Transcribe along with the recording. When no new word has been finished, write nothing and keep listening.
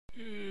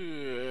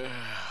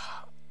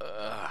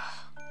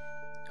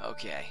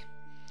Okay.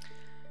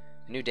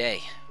 New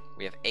day.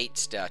 We have 8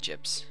 star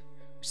chips.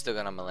 We still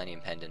got our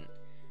Millennium Pendant.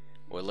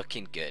 We're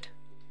looking good.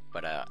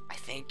 But I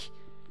think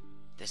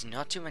there's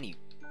not too many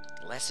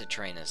lesser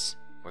trainers.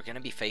 We're gonna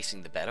be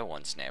facing the better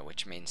ones now,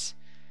 which means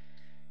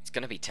it's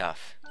gonna be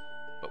tough.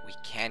 But we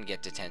can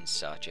get to 10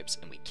 star chips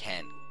and we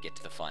can get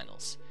to the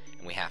finals.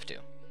 And we have to.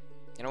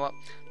 You know what?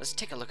 Let's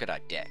take a look at our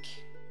deck.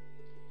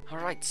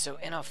 Alright, so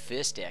in our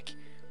first deck,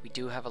 we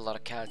do have a lot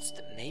of cards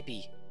that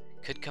maybe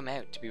could come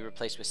out to be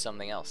replaced with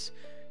something else.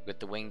 With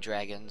the Winged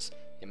Dragons,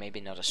 they're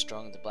maybe not as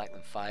strong, the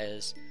Blackland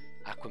Fires,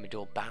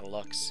 Aquamador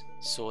Battlelocks,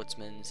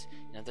 Swordsmans.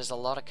 You know, there's a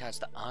lot of cards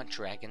that aren't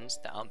dragons,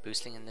 that aren't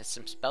boosting, and there's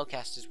some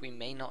spellcasters we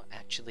may not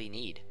actually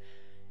need.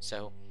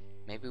 So,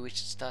 maybe we should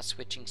start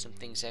switching some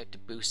things out to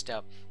boost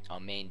up our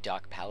main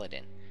Dark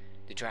Paladin.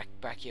 The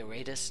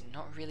Brachioratus,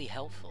 not really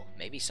helpful.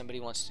 Maybe somebody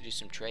wants to do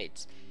some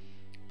trades.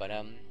 But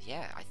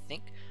yeah, I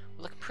think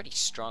we're looking pretty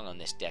strong on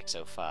this deck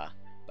so far,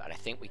 but I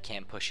think we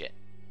can push it.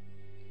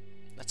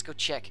 Let's go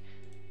check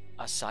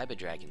our Cyber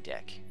Dragon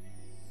deck.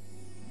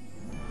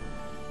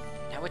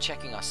 Now we're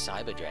checking our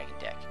Cyber Dragon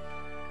deck.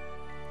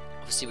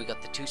 Obviously we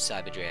got the 2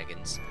 Cyber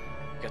Dragons.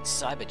 We got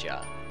Cyber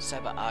Jar,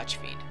 Cyber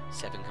Archfiend,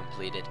 7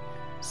 completed,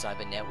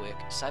 Cyber Network,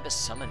 Cyber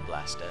Summon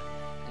Blaster,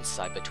 and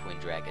Cyber Twin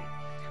Dragon.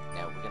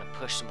 Now we're going to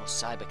push some more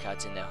Cyber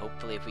cards in there,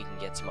 hopefully if we can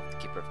get some off the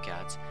Keeper of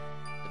Cards.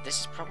 But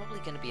this is probably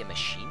going to be a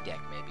machine deck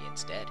maybe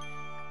instead.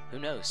 Who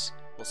knows?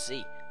 We'll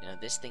see. You know,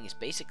 this thing is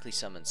basically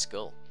Summon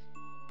Skull,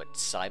 but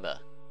Cyber,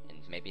 and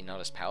maybe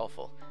not as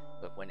powerful.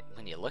 But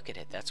when you look at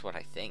it, that's what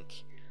I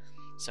think.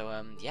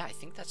 So yeah, I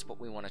think that's what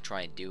we want to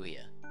try and do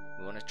here.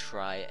 We want to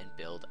try and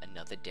build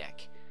another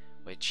deck,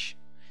 which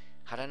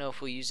I don't know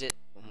if we'll use it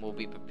and we'll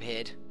be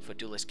prepared for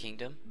Duelist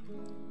Kingdom,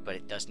 but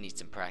it does need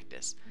some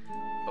practice.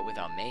 But with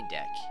our main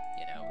deck,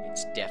 you know,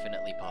 it's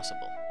definitely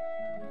possible.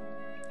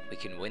 We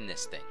can win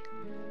this thing.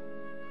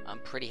 I'm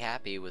pretty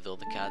happy with all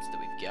the cards that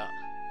we've got.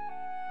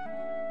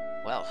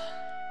 Well,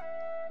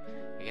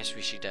 I guess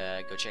we should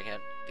go check out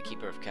the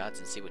Keeper of Cards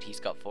and see what he's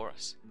got for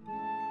us.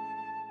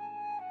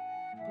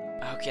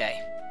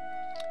 Okay,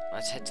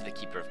 let's head to the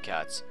Keeper of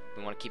Cards.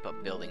 We want to keep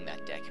up building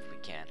that deck if we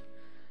can.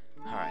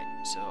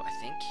 Alright, so I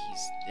think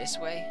he's this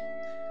way.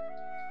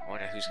 I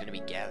wonder who's going to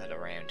be gathered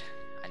around.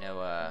 I know,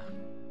 I don't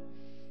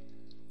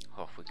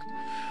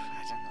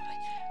know.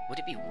 Would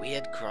it be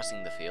weird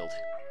crossing the field?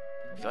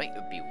 I feel like it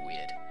would be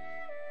weird.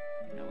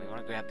 No, we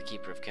want to grab the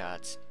Keeper of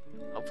Cards.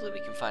 Hopefully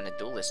we can find a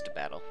duelist to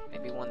battle.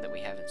 Maybe one that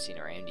we haven't seen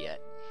around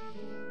yet.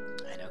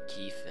 I know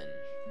Keith and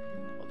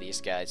all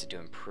these guys are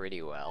doing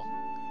pretty well.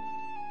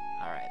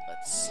 Alright,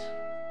 let's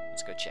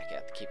go check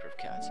out the Keeper of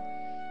Cards.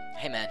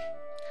 Hey man.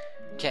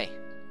 Okay.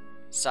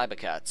 Cyber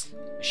cards.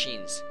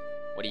 Machines.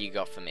 What do you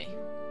got for me?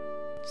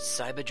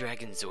 Cyber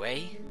Dragon's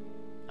Way?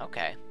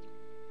 Okay.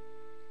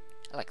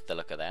 I like the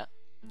look of that.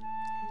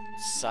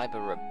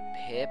 Cyber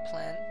Repair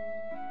Plan?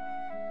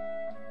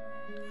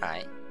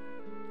 Alright.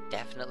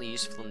 Definitely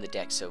useful in the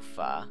deck so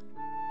far.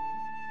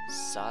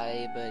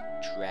 Cyber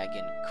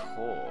Dragon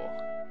Core.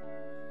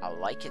 I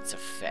like its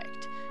effect.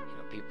 You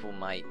know, people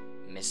might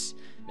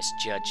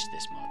misjudge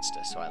this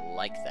monster, so I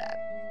like that.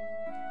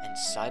 And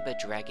Cyber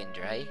Dragon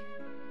Dre?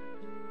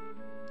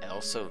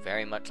 Also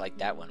very much like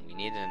that one. We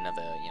needed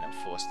another, you know,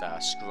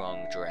 4-star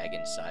strong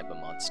dragon cyber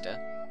monster.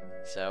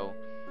 So,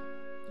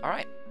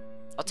 alright.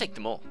 I'll take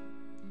them all.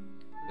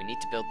 We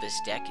need to build this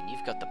deck, and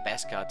you've got the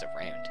best cards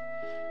around.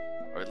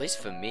 Or at least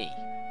for me.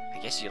 I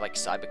guess you like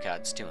cyber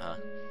cards too, huh?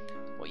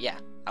 Well, yeah,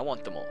 I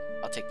want them all.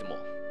 I'll take them all.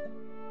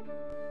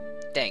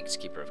 Thanks,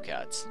 Keeper of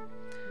Cards.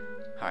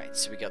 Alright,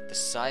 so we got the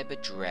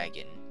Cyber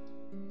Dragon.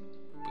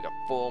 We got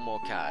 4 more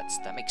cards.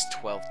 That makes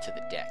 12 to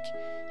the deck.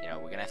 You know,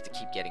 we're gonna have to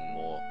keep getting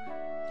more.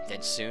 And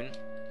then soon,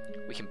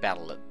 we can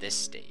battle at this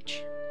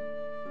stage.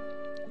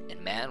 And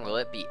man, will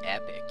it be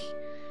epic.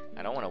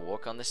 I don't want to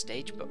walk on the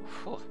stage, but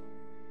whew,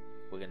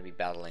 we're gonna be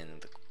battling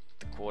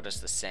the quarters,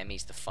 the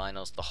semis, the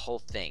finals, the whole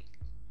thing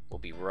will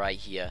be right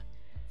here.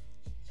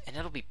 And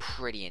it'll be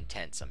pretty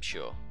intense, I'm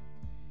sure.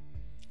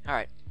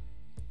 Alright,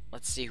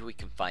 let's see who we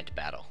can find to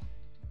battle.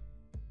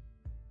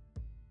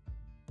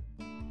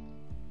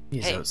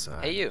 He's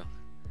outside. Hey you.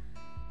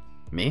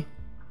 Me?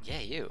 Yeah,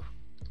 you.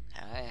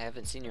 I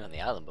haven't seen you on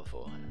the island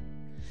before.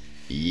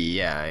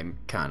 Yeah, I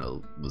kind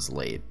of was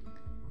late.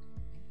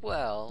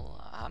 Well,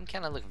 I'm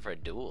kind of looking for a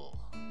duel.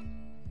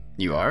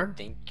 You are?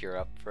 Think you're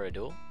up for a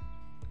duel?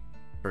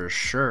 For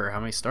sure. How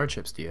many star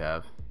chips do you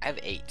have? I have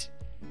 8.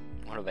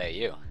 What about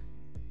you?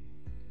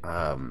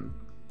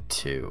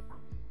 2.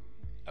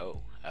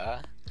 Oh,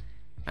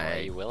 are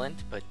you willing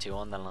to put 2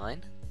 on the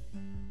line?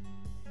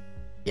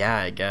 Yeah,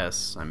 I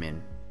guess. I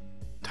mean,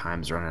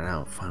 time's running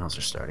out. Finals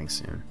are starting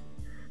soon.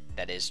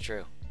 That is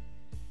true.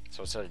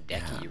 So what sort of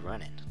deck are you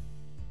running?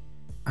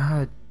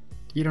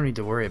 You don't need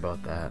to worry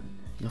about that.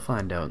 You'll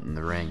find out in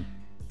the ring.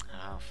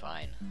 Oh,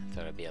 fine. I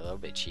thought it'd be a little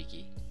bit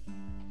cheeky.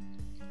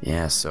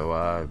 Yeah,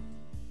 so,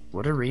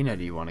 what arena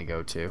do you want to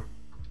go to?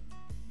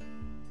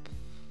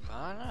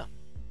 I don't know.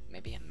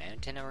 Maybe a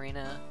mountain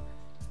arena?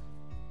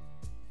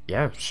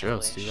 Yeah, sure,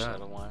 let's do that.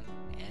 One.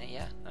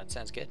 Yeah, that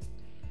sounds good.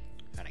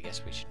 And I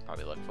guess we should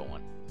probably look for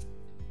one.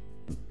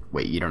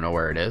 Wait, you don't know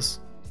where it is?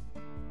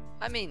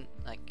 I mean,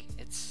 like,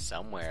 it's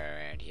somewhere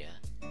around here.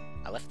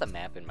 I left the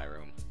map in my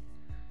room.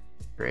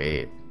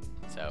 Great.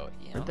 So,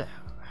 you know. Where'd the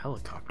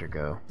helicopter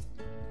go?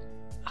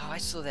 Oh, I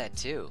saw that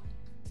too.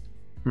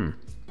 Hmm.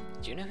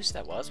 Do you know who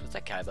that was? Was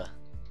that Kaiba?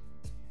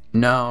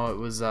 No, it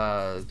was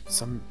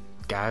some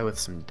guy with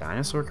some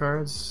dinosaur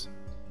cards.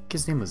 I think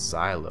his name was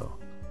Xylo.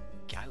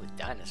 Guy with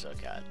dinosaur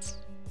cards.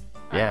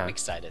 Yeah. I'm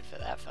excited for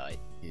that fight.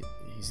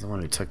 He's the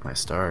one who took my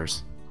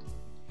stars.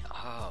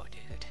 Oh,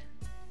 dude.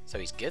 So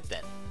he's good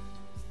then.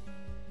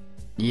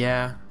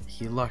 Yeah,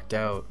 he lucked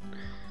out.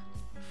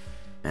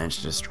 Managed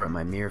to destroy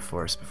my mirror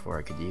force before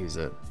I could use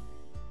it.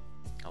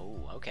 Oh,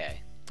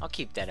 okay. I'll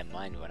keep that in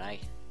mind when I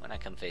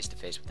come face to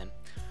face with him.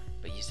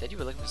 But you said you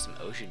were looking for some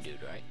ocean dude,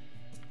 right?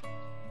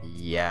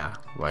 Yeah.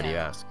 Why do you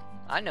ask?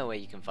 I know where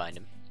you can find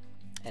him.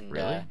 And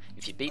Really?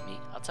 If you beat me,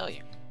 I'll tell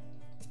you.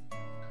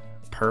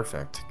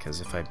 Perfect, because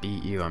if I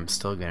beat you, I'm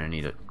still gonna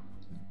need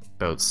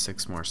about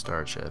 6 more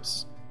star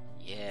chips.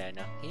 Yeah,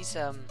 no, he's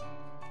an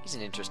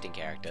interesting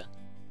character.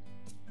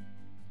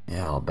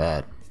 Yeah, I'll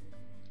bet.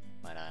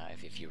 But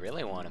if you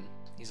really want him,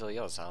 he's all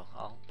yours.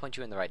 I'll point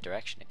you in the right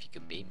direction if you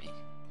could beat me.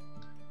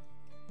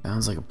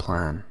 Sounds like a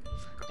plan.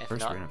 If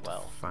First, not, we're gonna have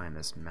well, to find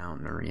this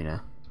mountain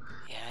arena.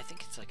 yeah, I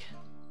think it's like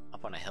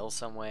up on a hill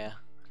somewhere.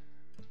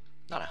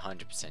 Not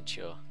 100%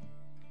 sure.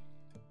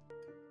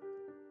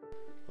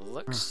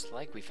 Looks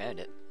like we found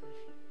it.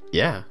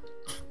 Yeah.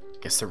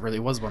 Guess there really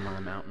was one on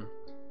the mountain.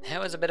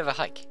 That was a bit of a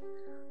hike.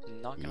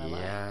 Not gonna lie.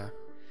 Yeah.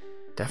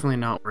 Definitely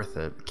not worth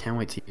it. Can't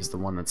wait to use the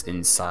one that's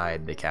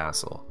inside the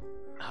castle.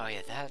 Oh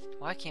yeah, that.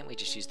 Why can't we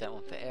just use that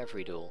one for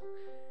every duel?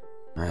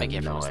 I Make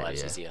have no everyone's lives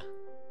idea. easier.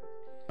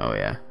 Oh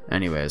yeah.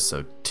 Anyways,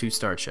 so 2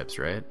 star chips,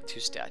 right? 2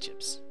 star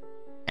chips.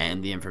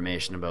 And the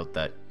information about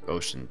that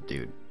ocean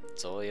dude.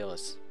 It's all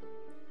yours.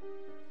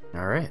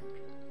 Alright.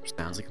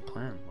 Sounds like a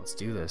plan. Let's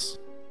do this.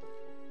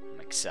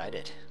 I'm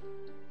excited.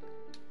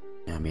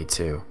 Yeah, me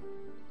too.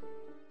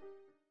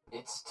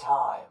 It's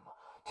time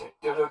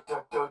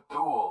to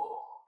duel.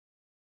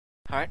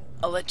 Alright,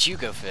 I'll let you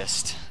go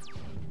first.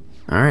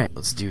 Alright,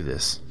 let's do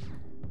this.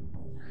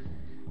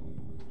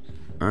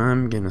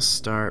 I'm gonna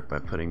start by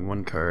putting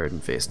 1 card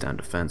in face down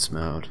defense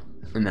mode,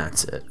 and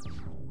that's it.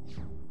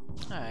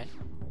 Alright.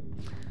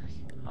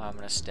 I'm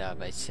gonna start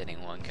by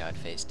setting 1 card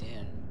face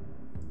down.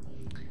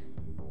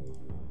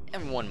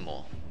 And 1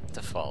 more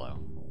to follow.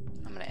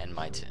 I'm gonna end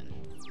my turn.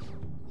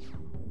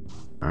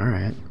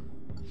 Alright.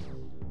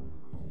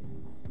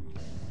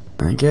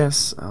 I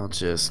guess I'll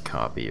just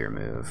copy your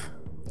move.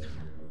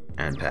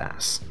 And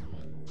pass.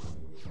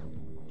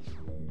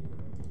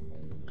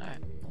 Alright,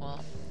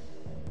 well.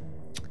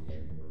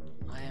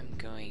 I am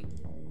going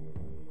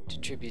to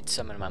tribute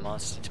summon my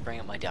monster to bring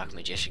up my Dark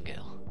Magician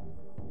Girl.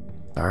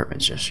 Dark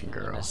Magician I'm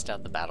Girl. gonna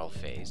start the battle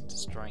phase,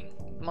 destroying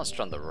the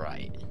monster on the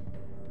right.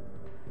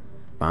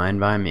 Fine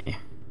by me.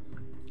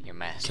 Your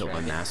master. Kill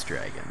my mass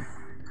dragon.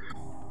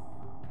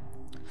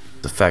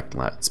 This effect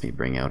lets me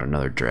bring out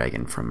another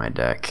dragon from my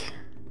deck.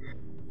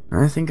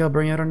 I think I'll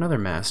bring out another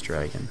mass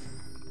dragon.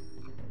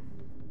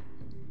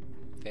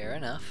 Fair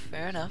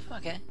enough,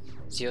 okay.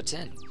 It's your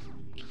turn.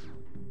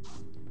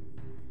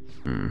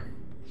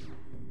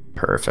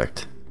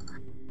 Perfect.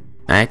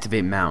 I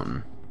activate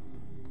Mountain.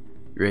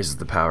 Raises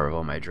the power of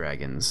all my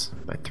dragons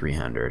by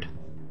 300.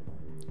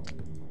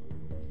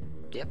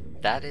 Yep,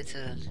 that is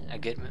a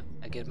good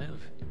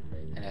move.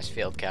 A nice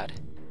field card.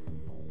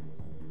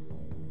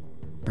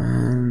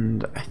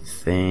 And I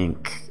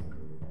think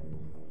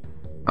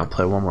I'll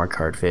play 1 more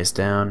card face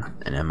down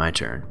and end my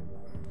turn.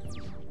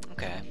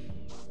 Okay.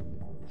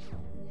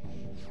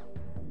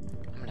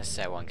 I'm gonna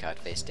set 1 card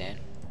face down.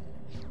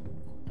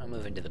 I'll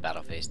move into the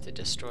battle phase to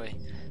destroy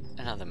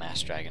another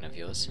mass dragon of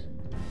yours.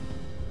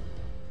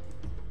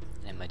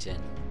 End my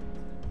turn.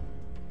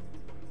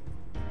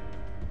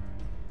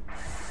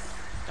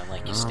 Don't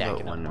like you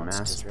stacking but up when a mass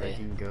monsters there.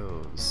 dragon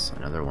goes,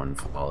 another one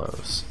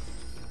follows.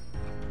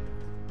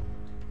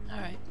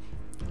 Alright.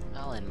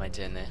 I'll end my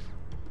turn there.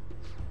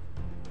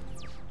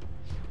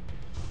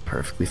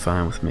 Perfectly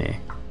fine with me.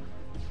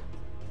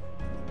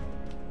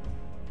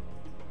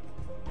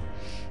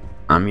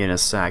 I'm gonna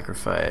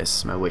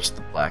sacrifice my Witch of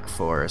the Black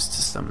Forest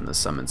to summon the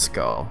Summoned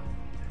Skull.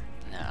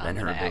 Now Then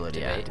I'm her gonna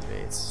ability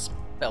activate activates.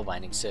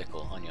 Spellbinding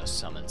Circle on your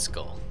summoned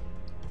skull.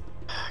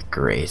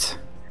 Great.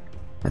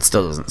 That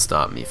still doesn't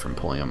stop me from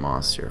pulling a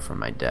monster from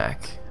my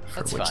deck for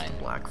That's Witch fine. of the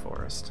Black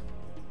Forest.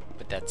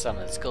 But that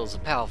summoned skull's a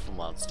powerful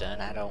monster,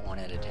 and I don't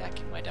want it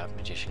attacking my Dark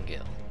Magician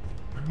Guild.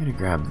 I'm gonna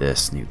grab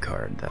this new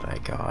card that I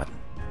got.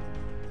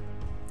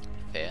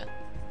 Fair.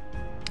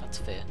 That's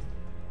fair.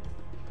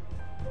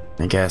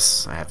 I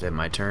guess I have to have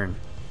my turn.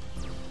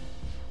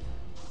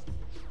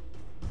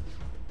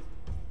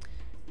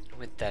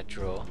 With that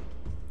draw,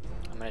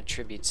 I'm gonna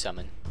tribute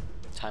summon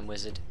Time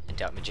Wizard and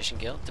Dark Magician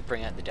Guild to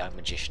bring out the Dark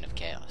Magician of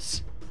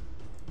Chaos.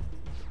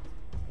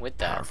 With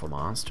that, Powerful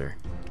monster.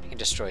 I can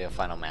destroy your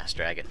final Mass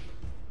Dragon.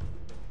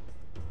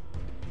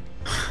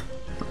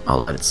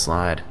 I'll let it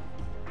slide.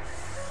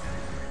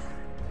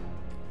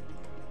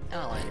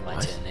 I'll end my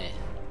What?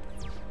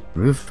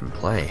 Remove from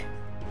play.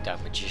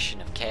 Dark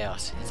Magician of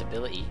Chaos. His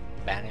ability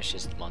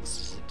banishes the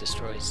monsters it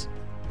destroys.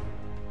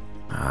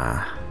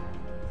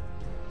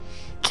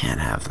 Can't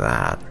have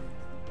that.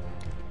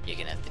 You're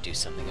gonna have to do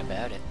something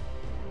about it.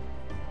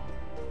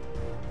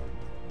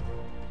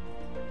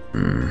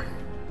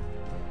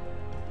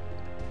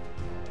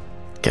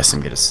 Guess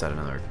I'm gonna set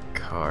another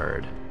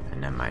card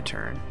and end my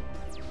turn.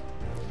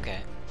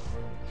 Okay.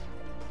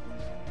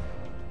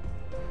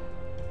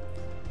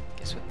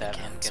 Guess with that,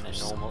 I'm gonna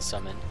normal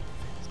summon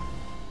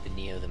the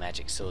Neo the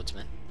Magic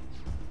Swordsman.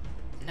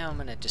 Now I'm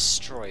gonna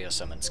destroy your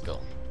summon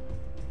skull.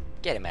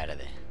 Get him out of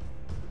there.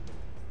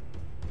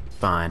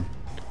 Fine.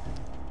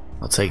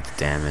 I'll take the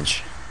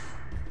damage.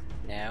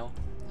 Now,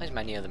 where's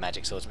my Neo the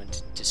Magic Swordsman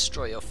to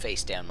destroy your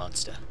face down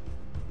monster?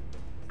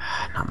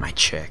 Not my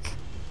chick.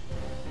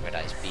 Red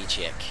Eyes B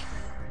chick.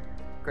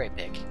 Great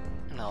pick.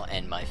 And I'll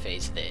end my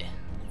phase there.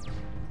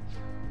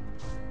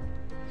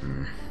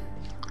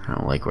 I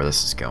don't like where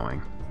this is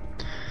going.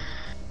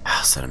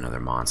 I'll set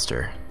another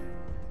monster.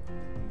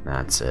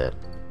 That's it.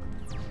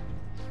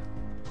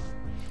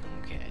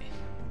 Okay.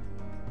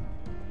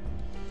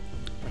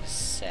 I'm gonna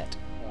set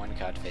one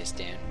card face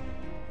down.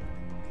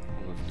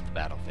 We'll move to the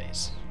battle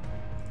phase.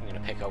 I'm gonna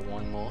pick up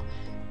one more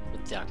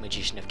with Dark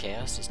Magician of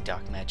Chaos, his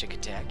Dark Magic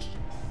attack.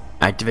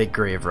 Activate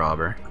Grave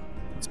Robber.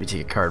 Lets me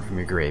take a card from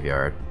your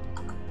graveyard.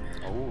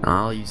 Oh.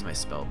 I'll use my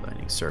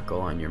Spellbinding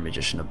Circle on your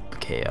Magician of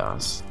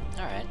Chaos.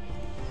 Alright.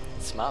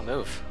 Smart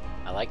move.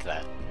 I like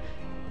that.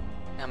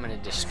 Now I'm gonna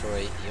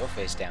destroy your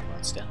face down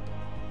monster.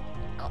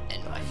 I'll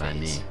end my By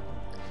phase. me.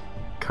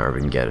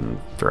 Carbon-Geddon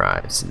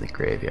thrives in the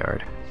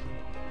graveyard.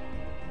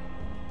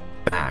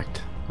 In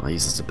fact, I'll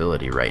use this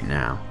ability right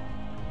now.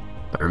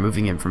 By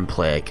removing him from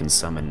play, I can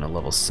summon a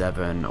level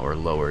 7 or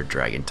lower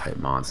dragon-type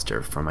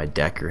monster from my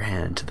deck or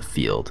hand to the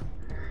field.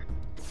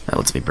 That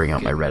lets me bring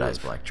out my Good Red move. Eyes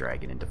Black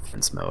Dragon in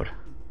defense mode.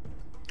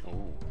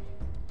 Ooh.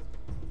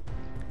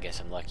 Guess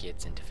I'm lucky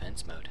it's in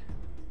defense mode.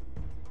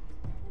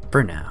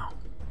 For now.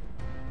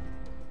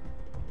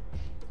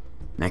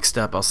 Next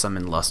up, I'll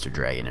summon Luster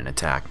Dragon in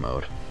attack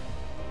mode.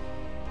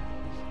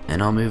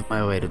 And I'll move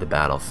my way to the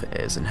battle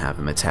phase and have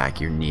him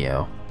attack your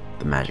Neo,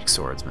 the Magic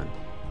Swordsman.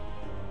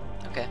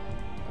 Okay,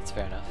 that's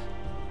fair enough.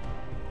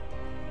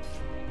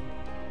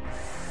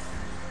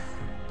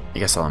 I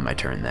guess I'll end my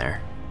turn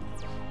there.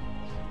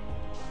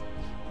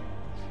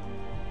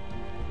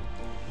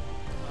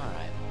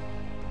 Alright.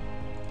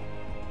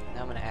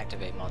 Now I'm gonna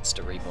activate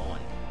Monster Reborn.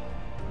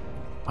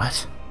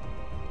 What?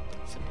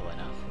 Simple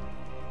enough.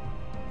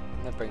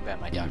 I'm gonna bring back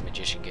my Dark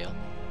Magician Guild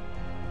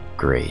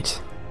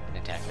Great. in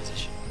attack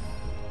position.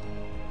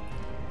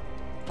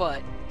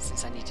 But,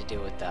 since I need to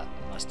deal with that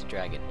Luster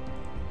Dragon,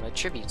 I'm gonna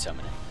tribute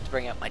summon it to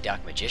bring out my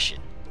Dark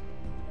Magician.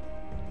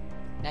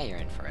 Now you're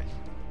in for it.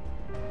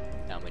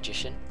 Now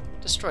Magician,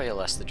 destroy your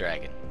Luster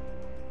Dragon.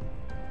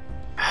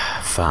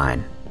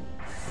 Fine.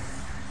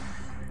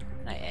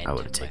 And I end I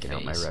would have taken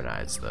out my phase. Red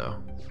Eyes, though.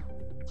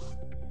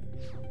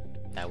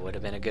 That would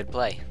have been a good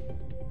play.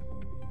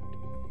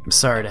 I'm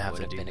sorry to That have would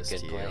to have do been a this good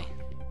to you. play.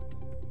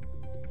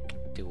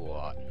 Do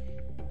what?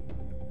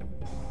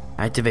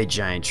 Activate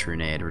Giant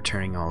Trunade,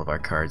 returning all of our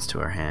cards to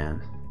our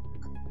hand.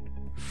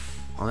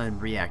 I'll then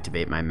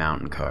reactivate my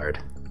Mountain card.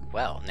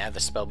 Well, now the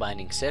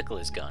Spellbinding Circle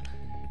is gone.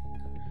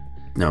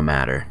 No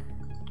matter.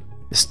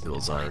 This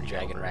duel's And already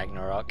Dragon over.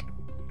 Ragnarok.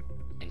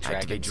 And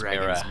Activate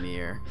Dragon's Dragon's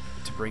Mirror. Mirror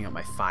to bring out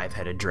my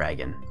 5-headed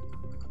dragon.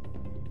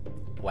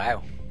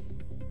 Wow.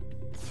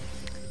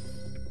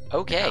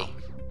 Okay. Now,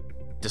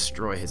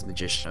 destroy his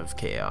Magician of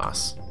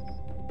Chaos.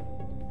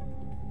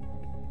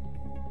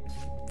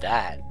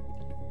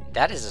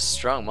 That is a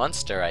strong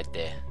monster right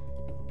there.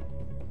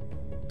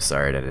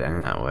 Sorry that it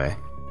ended that way.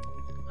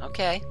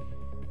 Okay.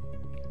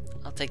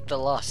 I'll take the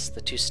loss.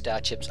 The 2 star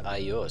chips are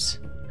yours.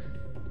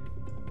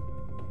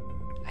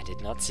 I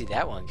did not see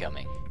that one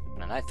coming,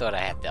 and I thought I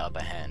had the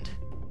upper hand.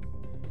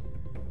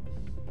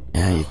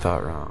 Yeah, you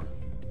thought wrong.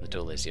 The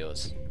duel is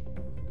yours.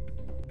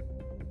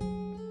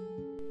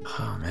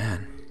 Oh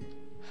man,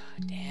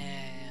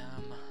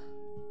 Damn.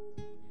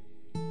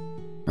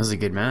 that was a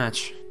good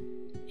match.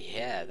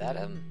 Yeah, that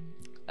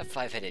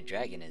 5-headed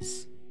dragon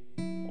is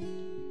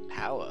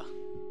power.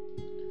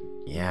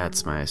 Yeah,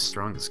 it's my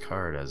strongest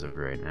card as of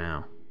right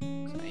now.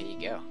 So here you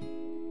go.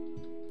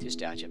 2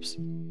 star chips.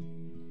 You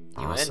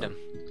Awesome. earned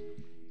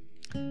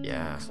them.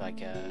 Yeah, Looks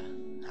like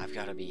I've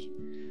got to be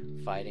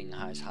fighting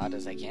as hard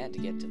as I can to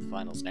get to the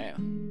finals now.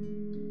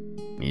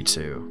 me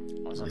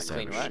too. I was At on a least I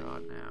have clean a run.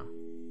 shot now.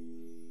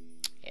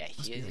 Yeah,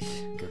 Must he be is.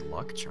 like a good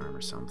luck charm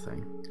or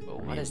something. Oh, I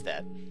what mean, is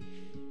that?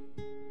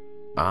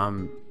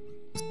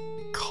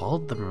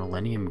 Called the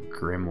Millennium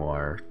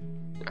Grimoire.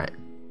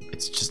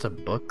 It's just a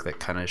book that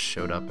kind of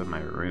showed up in my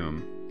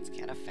room. It's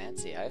kind of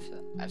fancy. I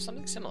have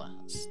something similar.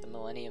 It's the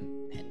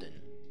Millennium Pendant.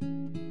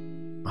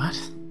 What?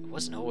 It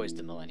wasn't always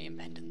the Millennium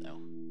Pendant though.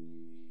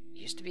 It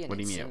used to be an What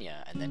do you mean?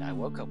 insignia, and then I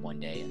woke up one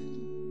day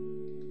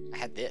and I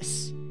had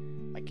this.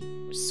 Like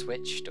it was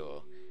switched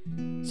or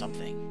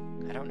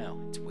something. I don't know.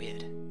 It's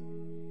weird.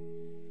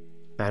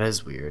 That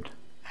is weird.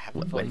 I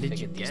haven't When fully did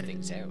you figured these get it?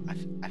 things out.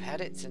 I've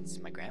had it since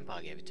my grandpa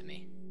gave it to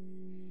me.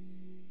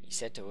 He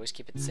said to always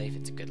keep it safe.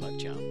 It's a good luck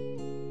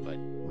charm. But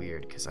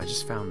Weird, because I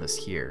just found this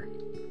here.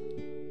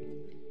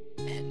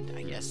 and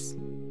I guess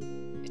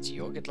it's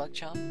your good luck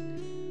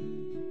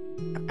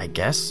charm. I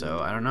guess so.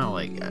 I don't know.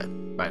 Like,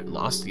 I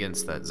lost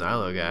against that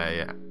Xylo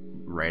guy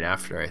right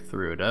after I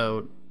threw it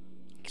out.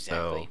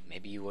 Exactly. So,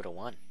 Maybe you would have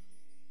won.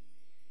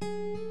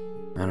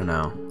 I don't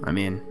know. I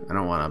mean, I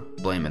don't want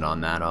to blame it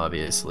on that,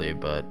 obviously,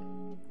 but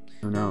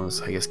who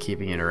knows? I guess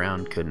keeping it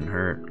around couldn't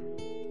hurt.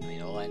 I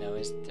mean, all I know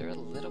is they're a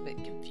little bit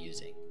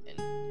confusing, and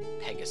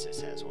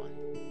Pegasus has one.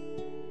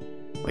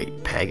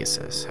 Wait,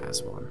 Pegasus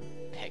has one.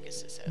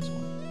 Pegasus has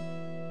one.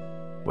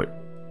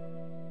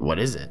 What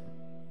is it?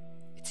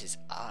 It's his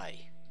eye.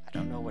 I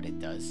don't know what it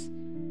does,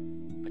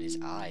 but his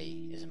eye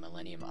is a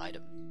Millennium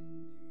item.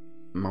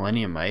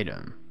 Millennium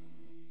item.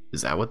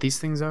 Is that what these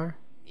things are?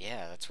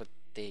 Yeah, that's what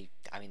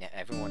I mean,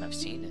 everyone I've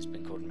seen has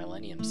been called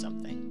Millennium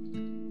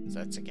something. So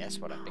that's, I guess,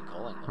 what I've been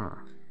calling them. Huh.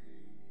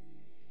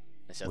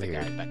 This other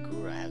guy,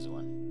 Bakura, has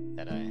one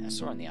that I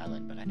saw on the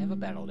island, but I never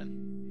battled him.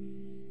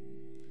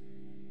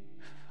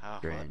 Oh,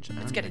 Strange. well,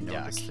 I let's don't get even it know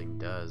what dark. this thing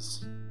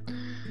does.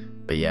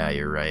 But yeah,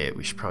 you're right.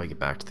 We should probably get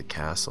back to the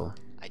castle.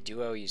 I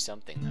do owe you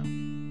something,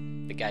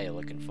 though. The guy you're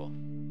looking for.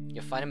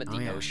 You'll find him at Oh,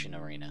 the yeah. Ocean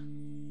Arena.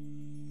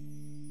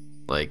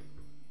 Like,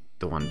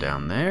 the one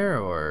down there,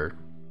 or...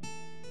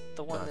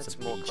 The one That's that's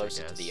a more beach, I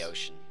closer to the guess.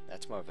 ocean.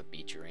 That's more of a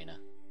beach arena.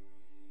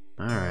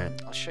 Alright.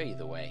 I'll show you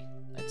the way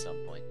at some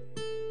point.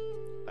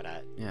 But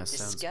Yeah, this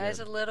sounds guy's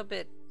good. a little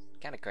bit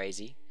kind of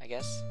crazy, I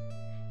guess.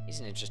 He's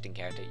an interesting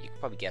character. You can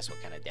probably guess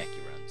what kind of deck he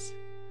runs.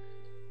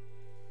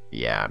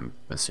 Yeah, I'm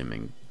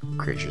assuming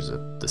creatures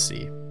of the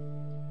sea.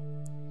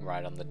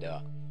 Right on the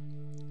dot.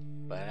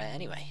 But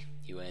anyway,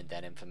 you earned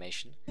that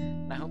information,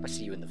 and I hope I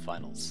see you in the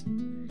finals.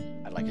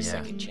 I'd like a Yeah.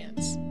 second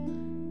chance.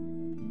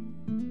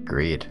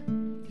 Agreed.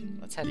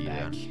 Let's head See you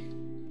back.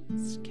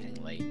 It's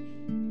getting late.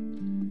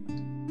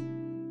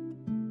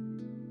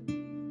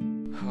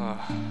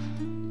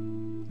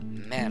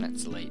 Man,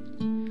 it's late.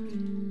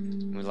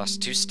 We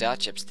lost 2 star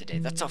chips today.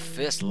 That's our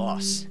first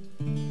loss.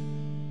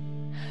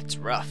 It's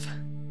rough.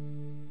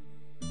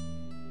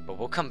 But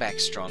we'll come back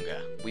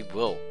stronger. We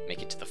will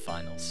make it to the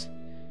finals.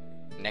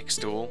 Next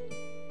duel,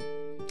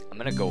 I'm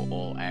gonna go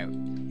all out.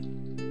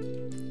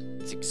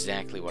 It's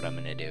exactly what I'm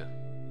gonna do.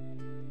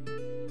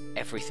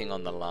 Everything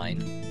on the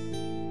line.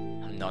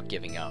 I'm not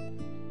giving up.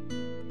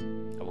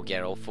 I will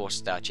get all 4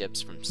 star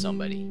chips from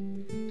somebody,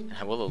 and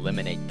I will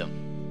eliminate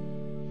them.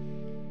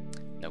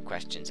 No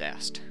questions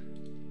asked.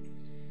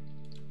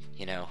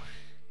 You know,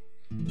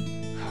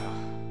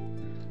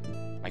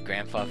 my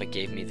grandfather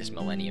gave me this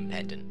Millennium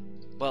Pendant.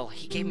 Well,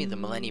 he gave me the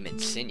Millennium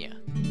Insignia.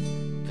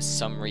 For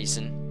some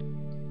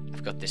reason,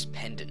 I've got this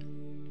pendant.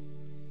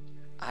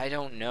 I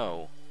don't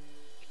know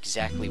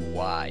exactly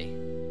why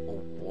or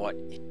what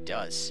it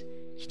does.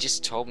 He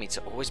just told me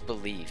to always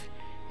believe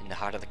in the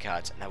heart of the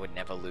cards and I would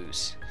never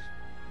lose.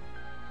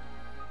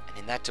 And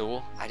in that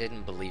duel, I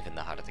didn't believe in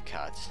the heart of the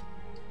cards.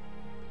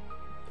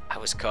 I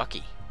was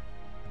cocky.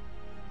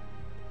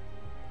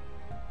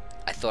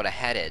 I thought I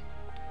had it,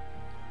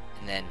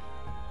 and then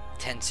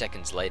 10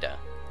 seconds later,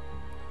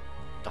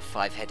 the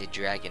 5-headed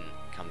dragon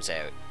comes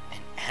out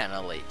and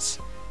annihilates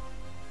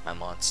my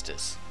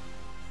monsters.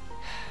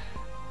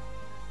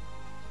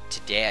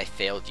 Today I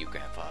failed you,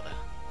 grandfather.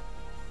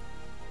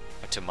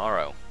 But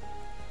tomorrow,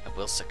 I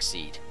will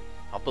succeed.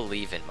 I'll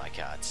believe in my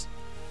cards,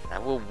 and I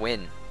will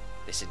win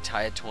this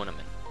entire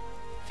tournament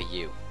for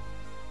you.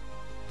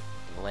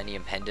 The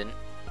Millennium Pendant,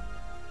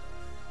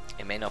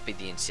 it may not be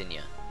the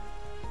insignia,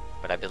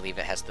 but I believe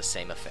it has the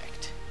same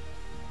effect.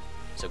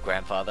 So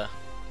grandfather,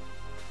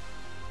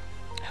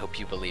 I hope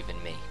you believe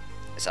in me,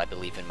 as I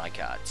believe in my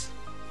cards.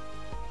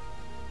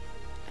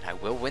 And I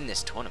will win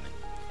this tournament,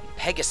 and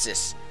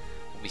Pegasus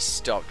will be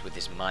stopped with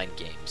his mind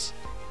games.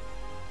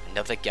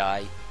 Another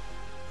guy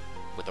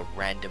with a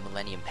random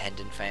Millennium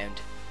Pendant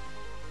found?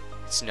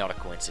 It's not a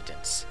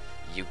coincidence.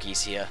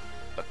 Yugi's here,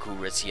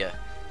 Bakura's here,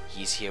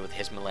 he's here with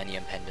his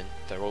Millennium Pendant,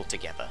 they're all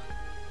together.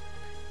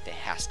 There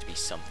has to be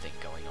something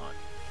going on.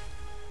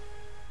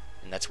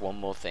 And that's one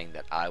more thing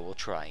that I will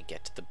try and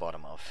get to the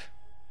bottom of.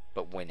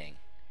 But winning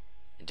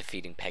and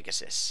defeating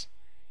Pegasus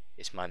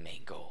is my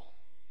main goal.